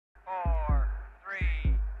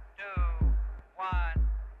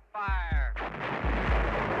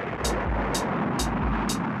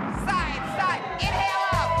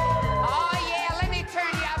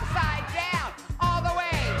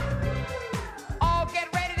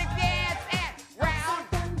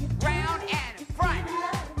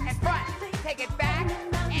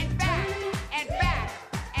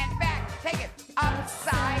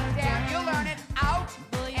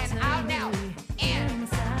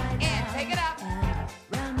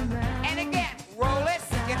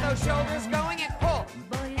those shoulders going and pull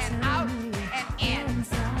and out and in.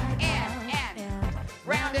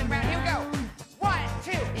 Round and round. Here we go. 1,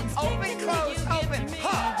 2. Open, close, open.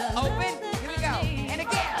 Huh. Open. Here we go. And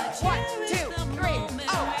again. 1, 2, 3.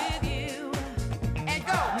 Oh. And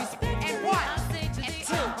go. And 1 and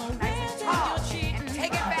 2. Nice and tall. And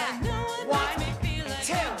take it back. 1,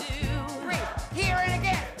 2, 3. Here and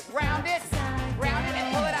again. Round it. Round it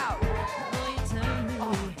and pull it out.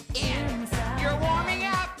 In. You're warming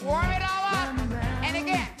up. Warm it all up. And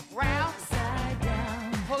again. Round.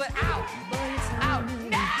 Pull it out. Out.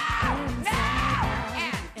 Now. Now.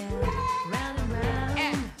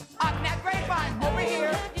 And up. Now grapevine. Over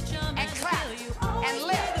here. And clap. And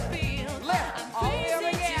lift. Lift. All the way over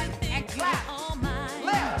again. And clap.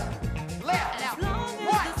 Lift. Lift. Now.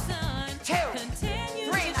 1, 2,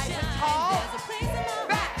 3. Nice and tall.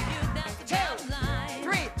 Back. 2,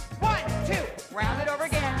 3. 1, 2. Round it over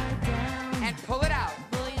again. And pull it out.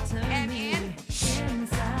 And in.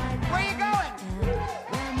 Where you going?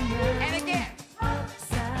 And again.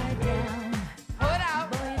 Pull it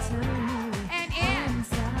out. And in.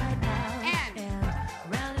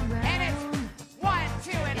 And it's 1, 2.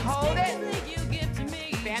 And hold it.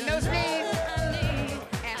 Bend those knees.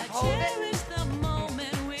 And hold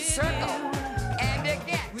it. Circle. And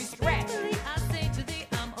again. Stretch.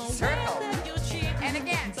 Circle. And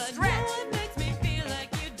again. Stretch.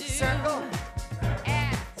 Circle.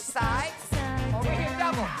 And side. Over here.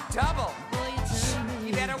 Double. Double.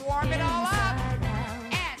 You better warm it all up.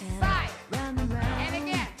 And side. And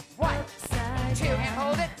again. 1, 2. And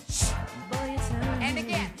hold it. And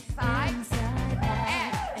again. Side.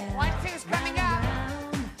 And 1, 2's coming up.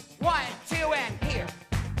 1, 2. And here.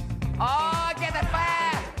 Oh, get that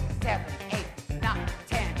 5, 7, 8, 9,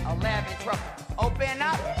 10, 11, 12. Open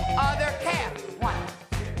up. Other calf. 1,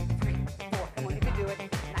 2, 3, 4. Come on, you can do it.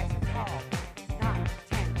 Nice and tall. 9,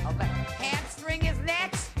 10, 11. Hamstring is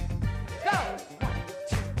next. Go. 1,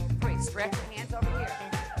 2, 3. Stretch your hands over here.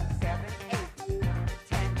 7, 8,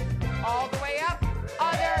 10. All the way up.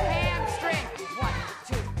 Other hamstring. 1,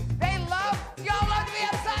 2. Y'all love to be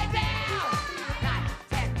upside down. 9,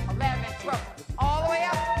 10, 11, 12. All the way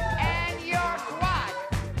up. And your quad.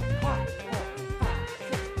 1, 4, 5,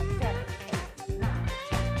 6, 7, 8, 9, 10,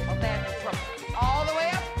 11, 12. All the way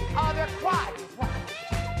up. Other quad. 1,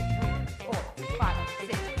 2, 3, 4, 5,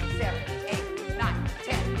 6, 7, 8, 9,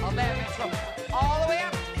 10, 11, 12. All the way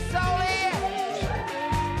up. Slowly in.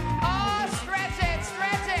 Oh, stretch it.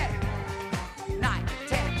 Stretch it. 9,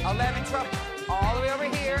 10, 11, 12. All the way over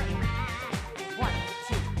here. 1,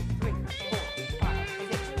 2, 3, 4, 5,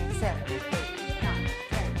 6, 7, 8, 9,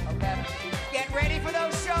 10, 11. Get ready for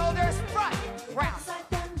those shoulders. Front. Round.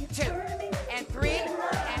 2 and 3.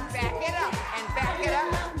 And back it up. And back it up.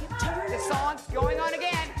 The song's going on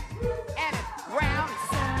again. And it's round.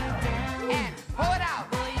 And pull it out.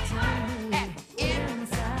 And in.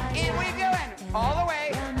 In. What are you doing? All the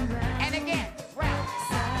way. And again. Round.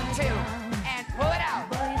 2. And pull it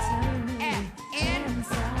out. And in.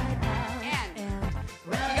 And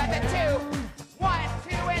you got that 2. 1,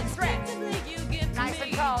 2, and stretch. Nice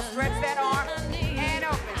and tall. Stretch that arm. And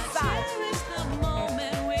open. Side.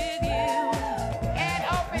 And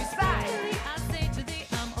open. Side.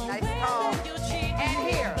 Nice and tall. And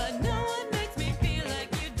here.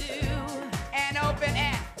 And open.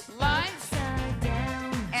 And lunge.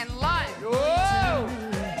 And lunge. Whoa.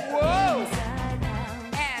 Whoa.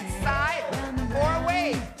 And side. Or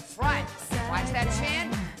wave. Front. Watch that chin.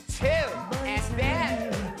 2. And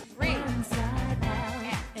bend. 3.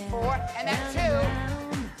 And 4. And then 2.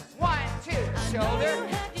 1, 2. Shoulder.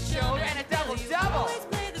 Shoulder. And a double. Double.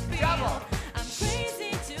 Double.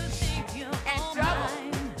 And double.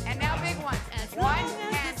 And now big one. 1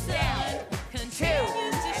 and down. 2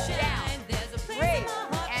 and down. 3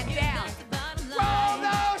 and down. Roll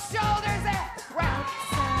those shoulders in. Round.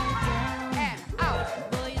 And out.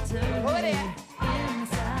 Pull it in.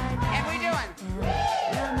 And we're doing.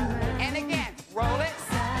 And again. Roll it.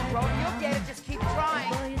 Roll it. You'll get it. Just keep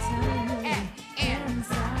trying. And in.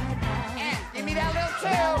 And give me that little 2.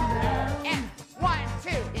 And 1, 2.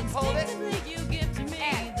 Hold it.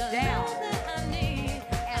 And down.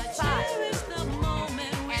 And side.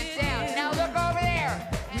 And down. Now look over there.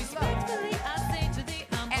 And look.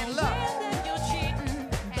 And look.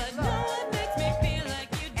 And look.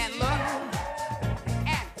 And look.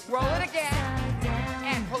 And roll it again.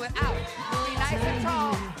 And pull it out. Be nice and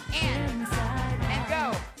tall. In. And go.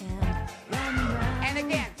 And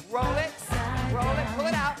again. Roll it. Roll it. Pull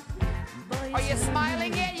it out. Are you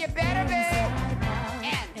smiling yet? You better be.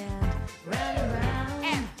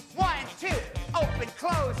 And 1, 2. Open,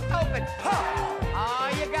 close, open. Huh. Oh,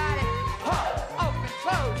 you got it. Huh. Open,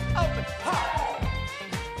 close, open, pop.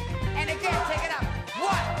 And again, take it up.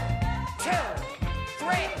 1, 2, 3,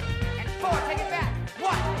 and 4. Take it back.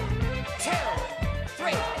 1, 2,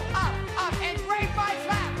 3, up, and grapevine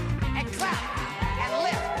clap, and clap, and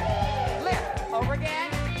lift, lift, over again,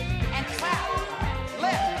 and clap,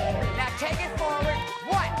 lift. Now take it forward.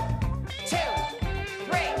 1, 2,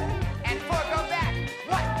 3, and 4. Go back.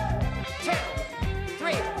 1, 2,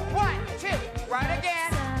 3, 1, 2. Round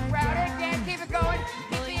again, keep it going.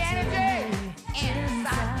 Keep the energy.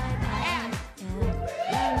 Inside and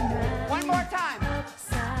one more time.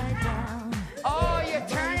 Oh, you're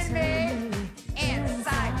turning me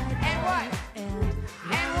inside and what?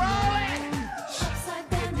 And roll it.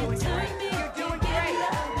 You're doing great.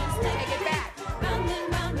 Take it back.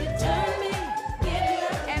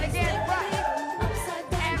 And again, right.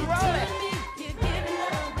 And roll it.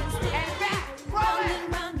 And back. Roll it.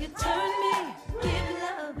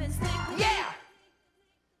 Yeah.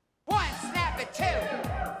 1, snap it. 2,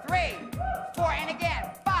 3, 4, and again.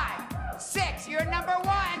 5, 6. You're number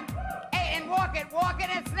 1. 8, and walk it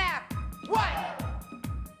and snap. 1,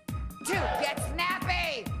 2, get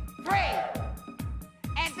snappy. 3,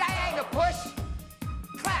 and diagonal. Push,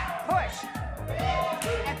 clap, push,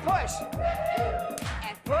 and push,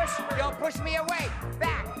 and push. Don't push me away.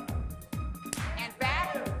 Back, and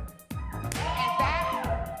back, and back.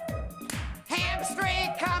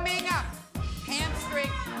 Hamstring coming up.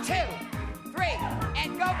 Hamstring. 2, 3,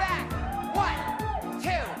 and go back. 1, 2.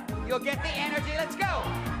 You'll get the energy. Let's go.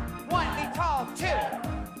 1, be tall. 2,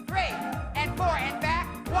 3, and 4, and back.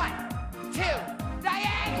 1, 2,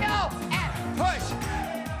 diagonal, and push.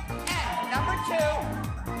 And number 2,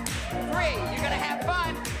 3. You're gonna have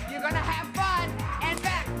fun. You're gonna have fun. And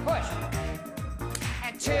back, push.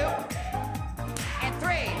 And 2, and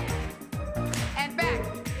 3, and back.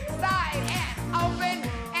 Side and open,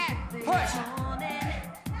 and push.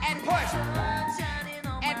 And push.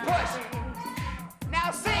 And push.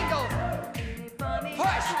 Now singles.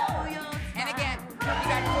 Push. And again, you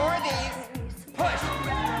got 4 of these. Push.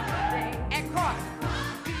 And cross.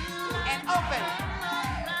 And open.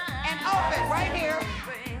 And open right here.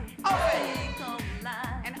 Open.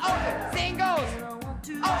 And open. Singles.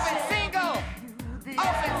 Open single.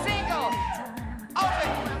 Open single. Open.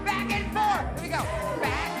 Back and forth. Here we go.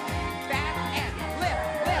 Back. Back and lift.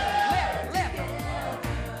 Lift. Lift. Lift.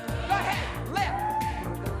 Go ahead. Lift.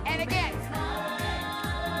 And again.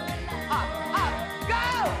 Up. Up. Go.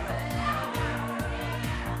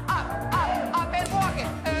 Up, and walk it.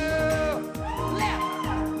 Ooh. Lift,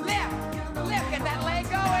 lift, lift. Get that leg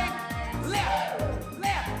going. Lift,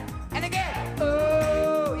 lift. And again.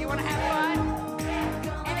 Ooh. You want to have fun?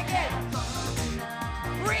 And again.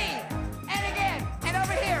 Breathe. And again. And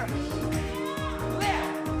over here.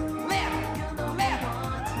 Lift, lift, lift.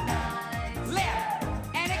 Lift.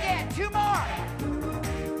 And again. 2 more.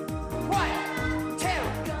 1, 2.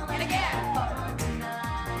 And again.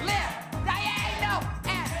 Lift. Diagonal.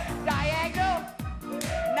 And diagonal.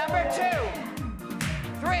 Number 2,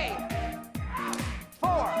 3,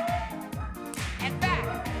 4, and back,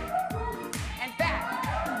 and back,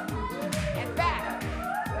 and back.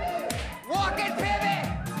 Walk it, pivot.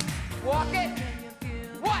 Walk it.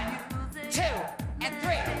 1, 2, and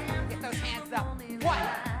 3. Get those hands up. 1,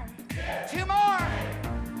 2 more.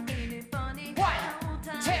 1,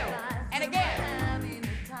 2, and again.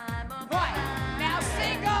 1. Now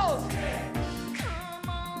singles.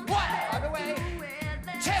 1. Other way.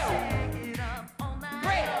 2,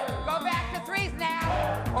 3. Go back to 3s now.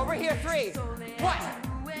 Over here, 3. 1,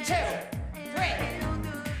 2, 3.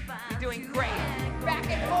 You're doing great. Back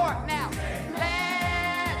and forth now.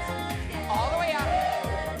 Let's all the way up.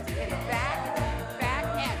 Get it back, back,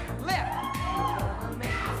 and lift.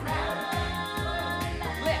 Lift.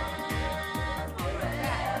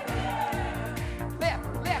 Lift,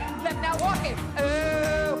 lift, lift. Now walk it.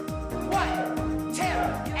 Ooh. 1, 2,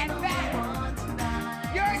 and back.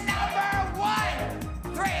 You're number 1.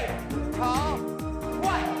 3. Tall.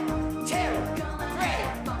 1, 2, 3.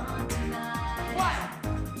 1,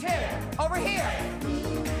 2. Over here.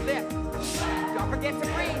 Lift. Don't forget to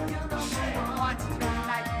breathe. 1, 2,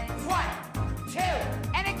 nice. 1, 2,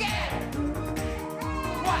 and again.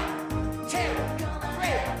 1, 2,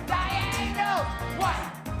 3. Diagonal. 1,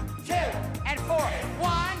 2, and 4.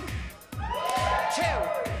 1, 2,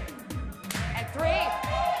 and 3,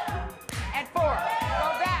 and 4. Go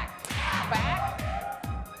back, back,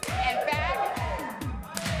 and back.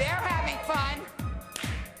 They're having fun.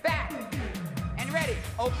 Back, and ready.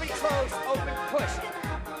 Open, close, open, push,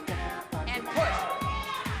 and push.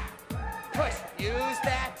 Push. Use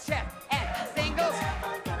that chest. And singles.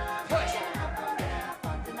 Push.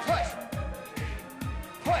 Push.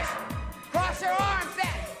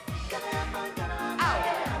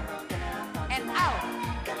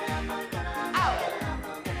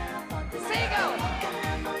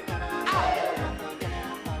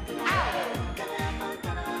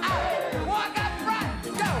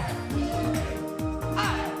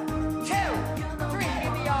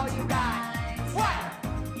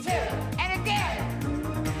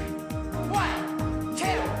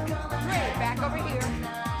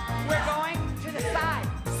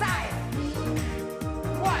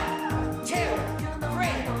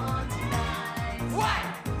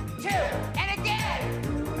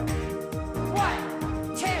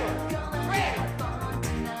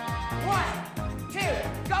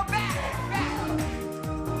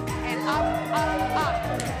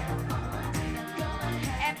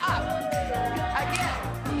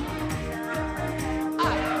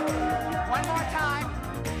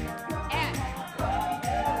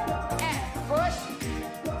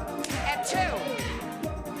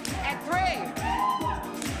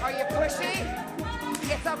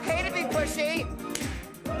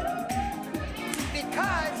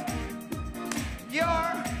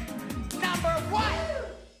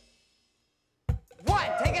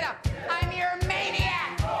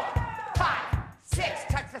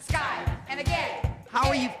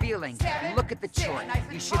 are you feeling? Look at the chart.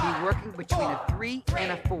 You should be working between a 3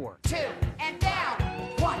 and a 4. 2, and down.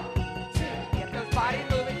 1, 2. Get those bodies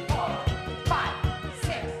moving. 4, 5,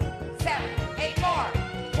 6, 7, 8 more.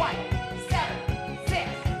 1, 7, 6,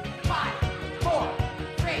 5, 4,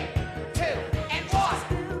 3, 2, and 1.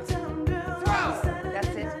 Throw.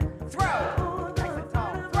 That's it. Throw. Nice and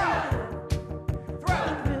tall. Throw. Throw.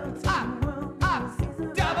 Up. Up.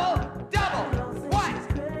 Double. Double. 1,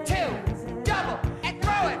 2. Double. And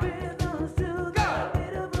throw it. Go.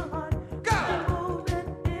 Go.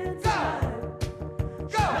 Go.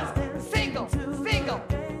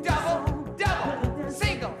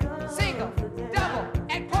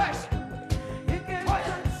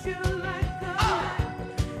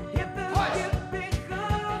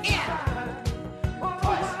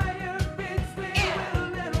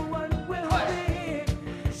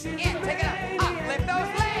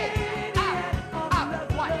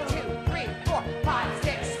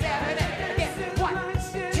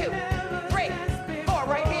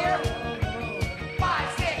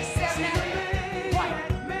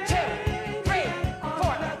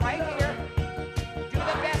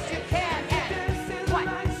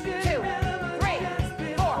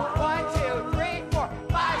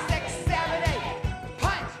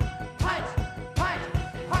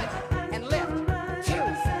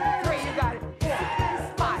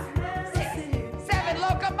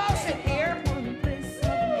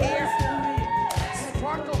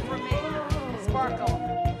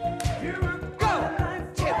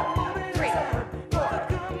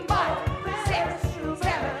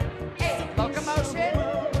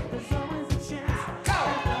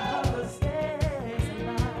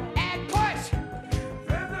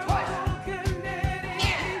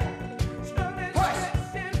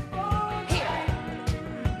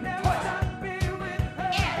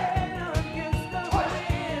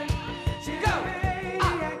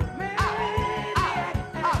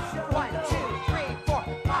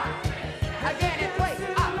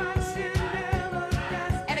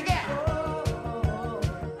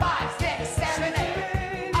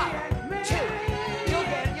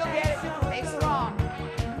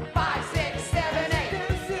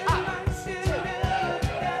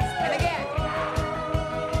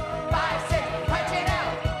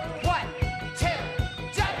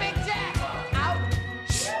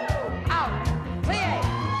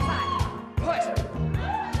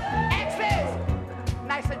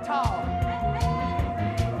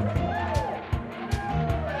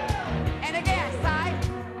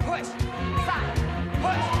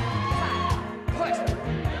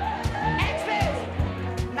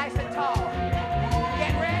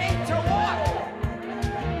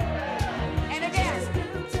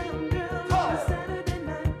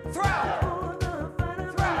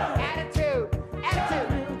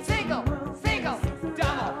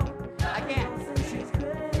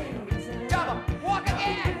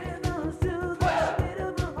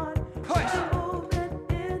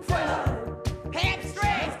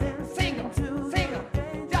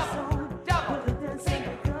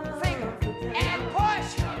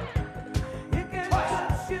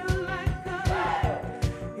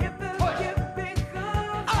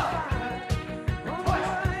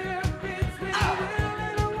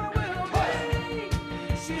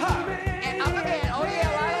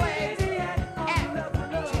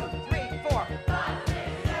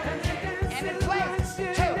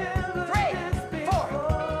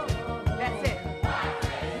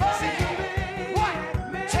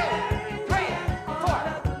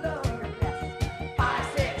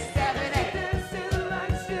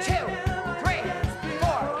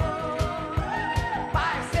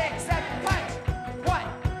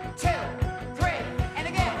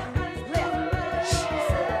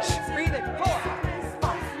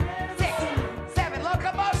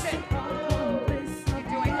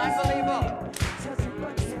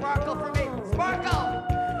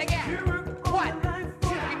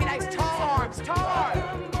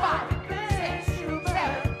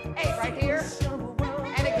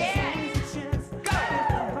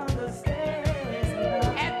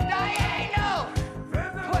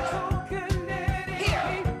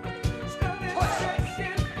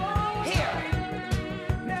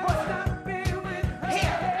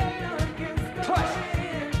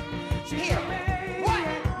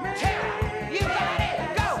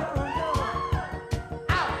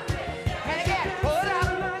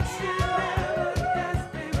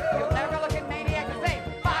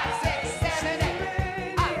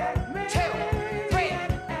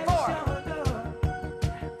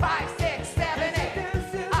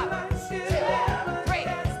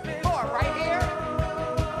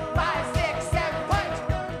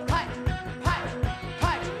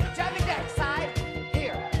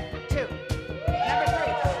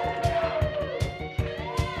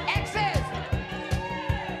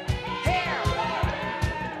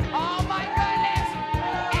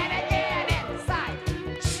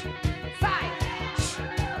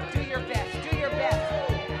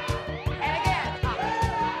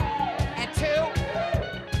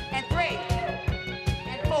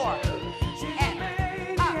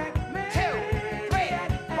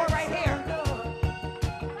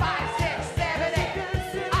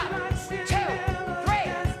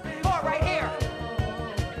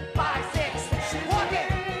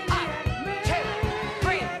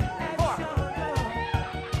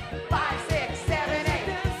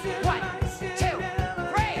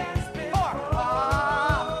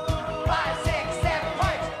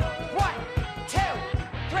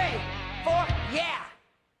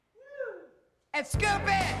 and scoop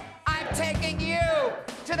it. I'm taking you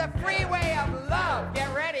to the freeway of love.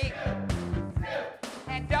 Get ready.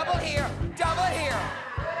 And double here, and double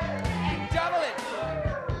it.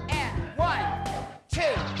 And 1, 2,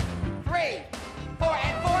 3, 4,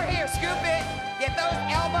 and 4 here. Scoop it. Get those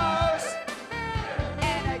elbows.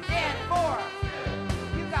 And again, 4.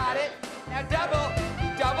 You got it. Now double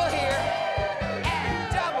here,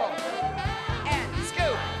 and double, and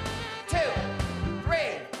scoop. 2,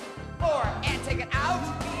 3, 4, and take it out.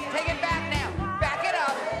 Take it back now. Back it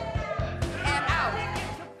up, and out,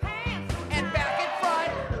 and back in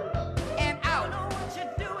front, and out,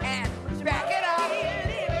 and back it up,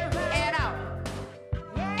 and out,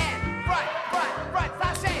 and front,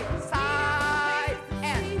 sashay, side,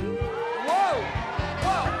 and whoa,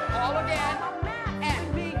 all again, and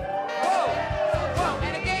whoa,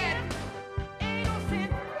 and again,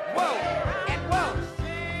 whoa, and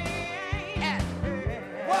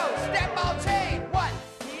whoa, step ball chain, 1,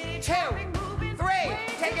 2, 3,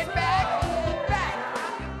 take it back,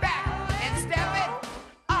 and step it,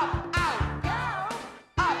 up, out,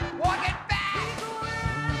 up, walk it back,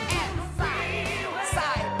 and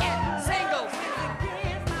side, and singles,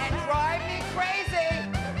 and drive me crazy,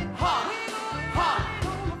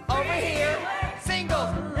 over here, singles,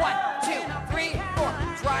 1, 2, 3, 4,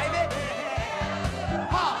 drive it,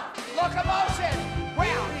 locomotion,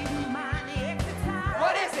 round,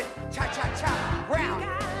 what is it, cha-cha-cha, round,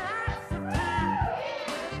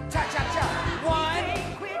 cha-cha-cha, 1,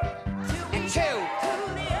 and 2,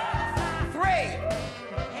 3,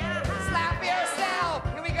 slap yourself,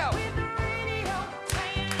 here we go,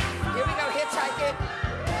 hitchhike it,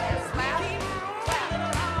 slap,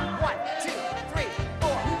 1, 2, 3, 4,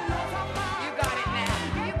 you got it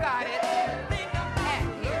now, you got it, and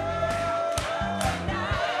here,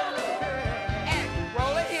 and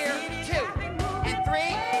roll it here, 2, and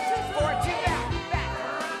 3, 4, 2,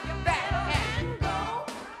 back, and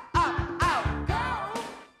up, out,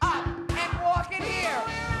 up, and walk it here,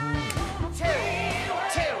 2,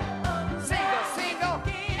 single,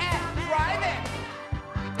 and drive it,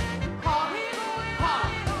 honk,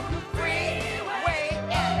 3, wait,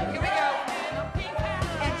 and here we go,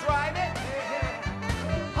 and drive it,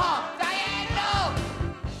 honk, diagonal,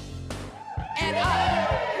 and up,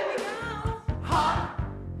 honk,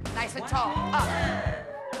 nice and tall, up,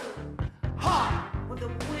 honk,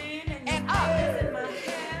 and up,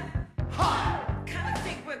 honk,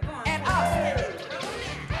 and up,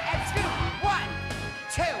 and scoop, 1,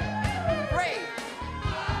 2, 3,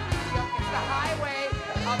 it's the highway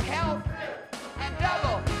of health, and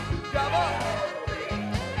double,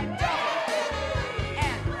 and double,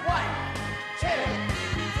 and 1, 2,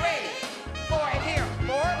 3, 4, and here,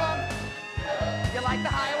 4 of them, you like the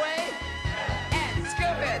highway, and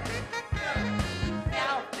scoop it,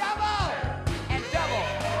 now double, and double,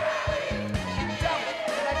 and then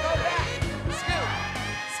go back, scoop,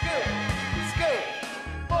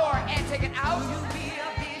 4, and take it out,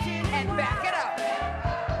 and back it up,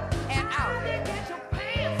 and out,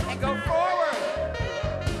 and go forward,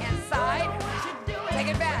 and side, take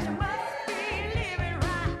it back,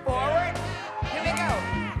 forward, here we go,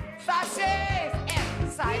 sashays,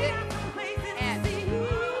 and side it, and in,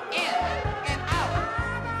 and out,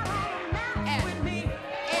 and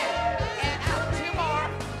out, 2 more,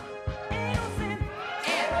 and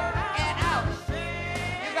out,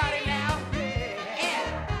 you got it now, in,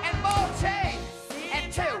 and ball chain,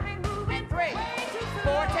 and 2, and 3,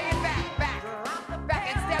 4, take it back,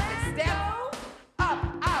 and step, up,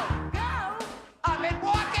 out, up, and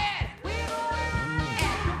walk it,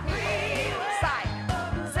 and side,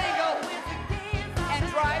 single, and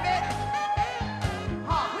drive it,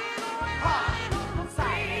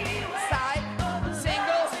 side,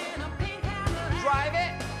 singles, drive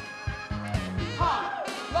it,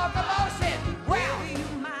 locomotion, round,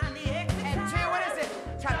 and 2, what is it,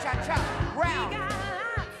 cha-cha-cha, round,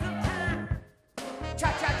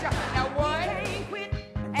 cha-cha-cha, now 1,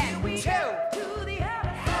 and 2,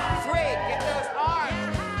 3, get those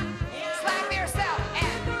arms, slap yourself,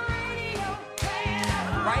 and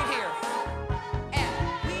right here, and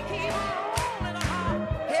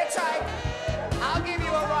hitchhike, I'll give you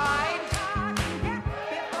a ride,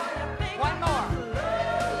 1 more,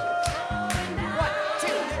 1, 2,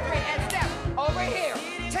 3, and step, over here,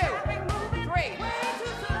 2, 3,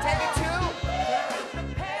 take it 2,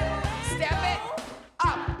 step it,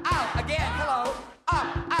 up,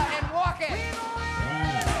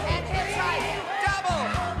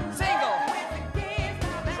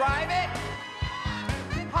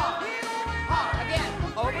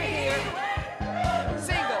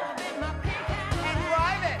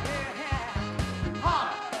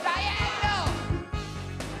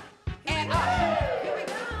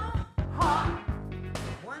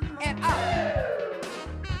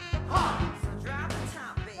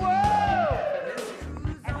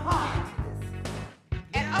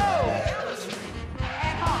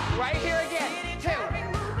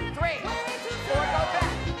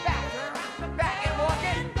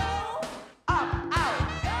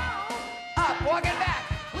 Walk it back.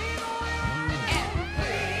 And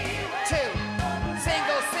 2.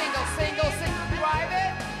 Single, single, single, single. Drive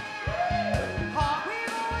it. Pump,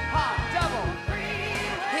 pump, double.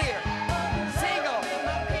 Here. Single.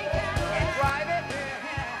 And drive it.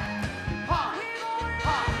 Pump,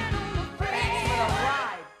 pump. Thanks for the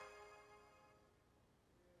ride.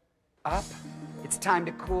 Up. It's time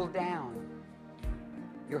to cool down.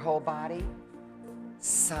 Your whole body.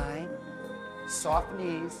 Side. Soft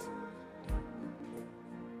knees.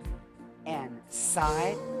 And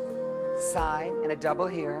side, side, and a double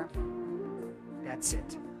here. That's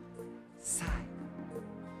it. Side,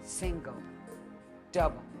 single,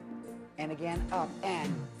 double, and again up,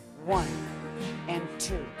 and 1, and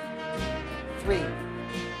 2, 3,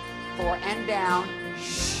 4, and down.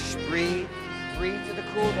 Shh, breathe, breathe to the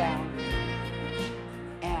cool down.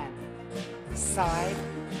 And side,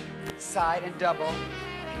 side, and double.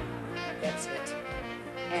 That's it.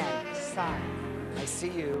 And side. I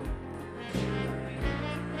see you.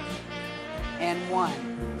 And 1.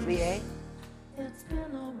 Plie.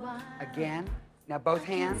 Again. Now both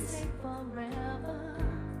hands.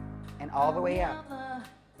 And all the way up.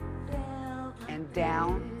 And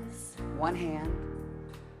down. One hand.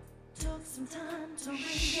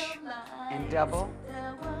 Shh. And double.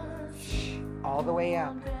 Shh. All the way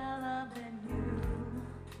up.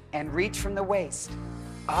 And reach from the waist.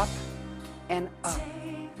 Up and up.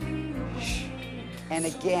 Shh. And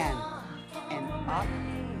again. And up.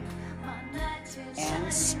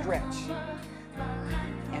 And stretch.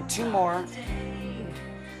 And 2 more.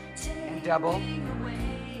 And double.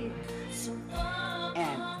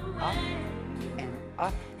 And up. And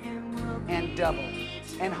up. And double.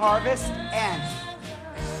 And harvest. And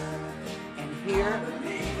here.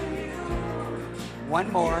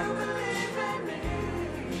 1 more.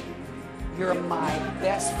 You're my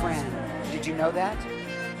best friend. Did you know that?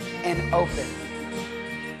 And open.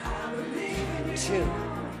 2.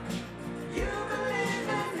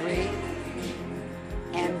 3.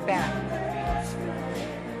 And back.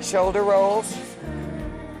 Shoulder rolls.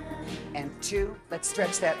 And 2. Let's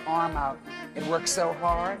stretch that arm out. It works so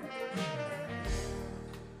hard.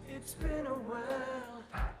 It's been a while,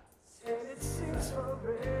 and it seems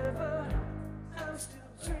forever. I'm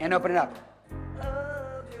still and open it up.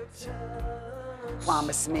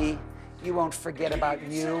 Promise me you won't forget about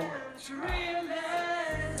you.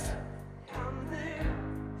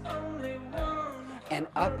 And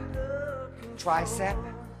up, tricep.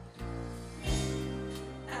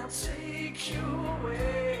 I'll take you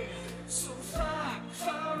away, so far,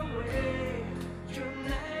 far away. Your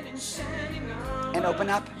night and shining on. And open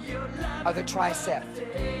up, other tricep.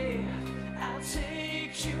 I'll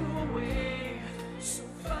take you away, so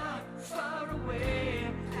far, far away.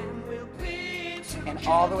 And we'll be together. And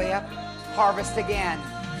all the way up, harvest again.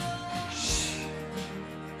 Shh.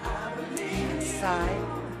 Side.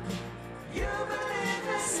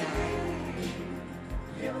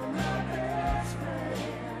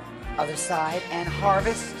 Other side and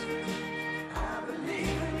harvest.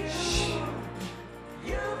 Shh.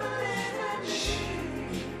 Shh.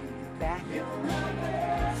 Back.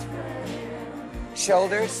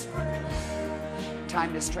 Shoulders.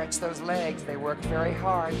 Time to stretch those legs. They work very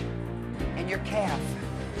hard. And your calf.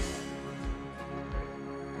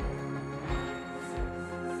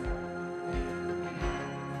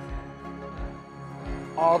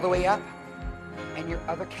 All the way up. And your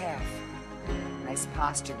other calf. Nice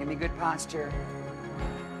posture. Give me good posture.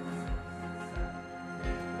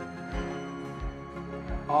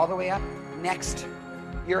 All the way up. Next,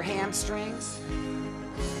 your hamstrings.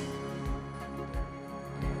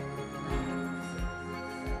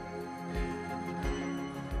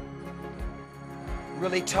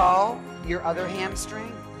 Really tall, your other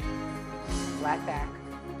hamstring. Flat back.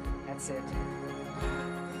 That's it.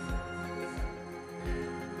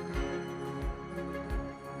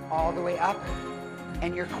 All the way up.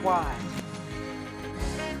 And your quad.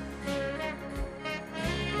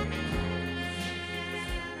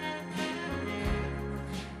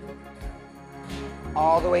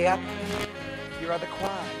 All the way up, your other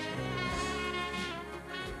quad.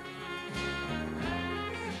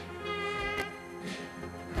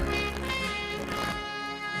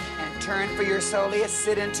 And turn for your soleus,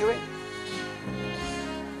 sit into it.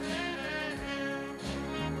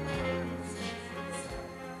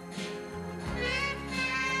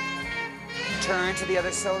 Turn to the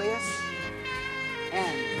other soleus,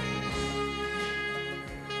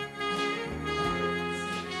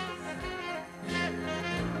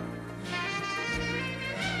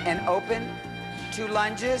 and open. 2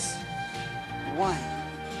 lunges. 1,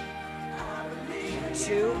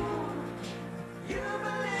 2,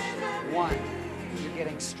 1.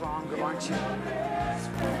 getting stronger, aren't you?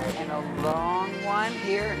 And a long one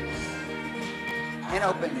here. And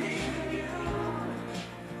open.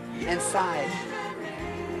 And side.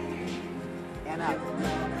 And up.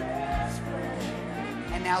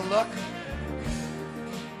 And now look.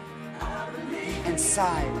 And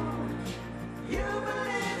side.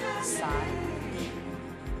 Side.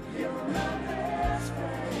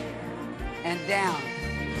 And down.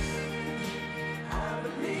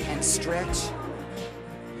 And stretch.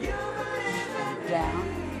 And down.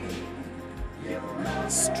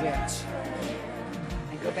 Stretch.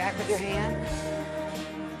 And go back with your hand.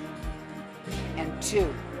 And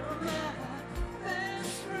 2.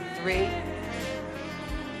 3.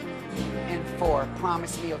 And 4.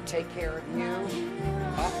 Promise me you'll take care of you.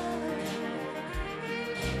 Up.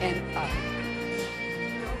 And up.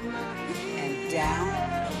 And down.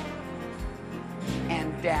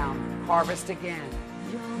 And down. Harvest again.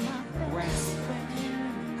 Round.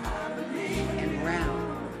 And round.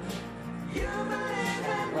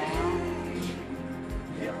 And round.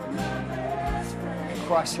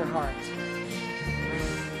 Across your heart.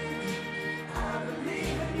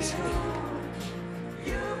 2.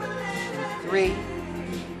 And 3.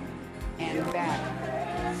 And back.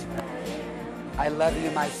 I love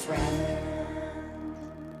you, my friend.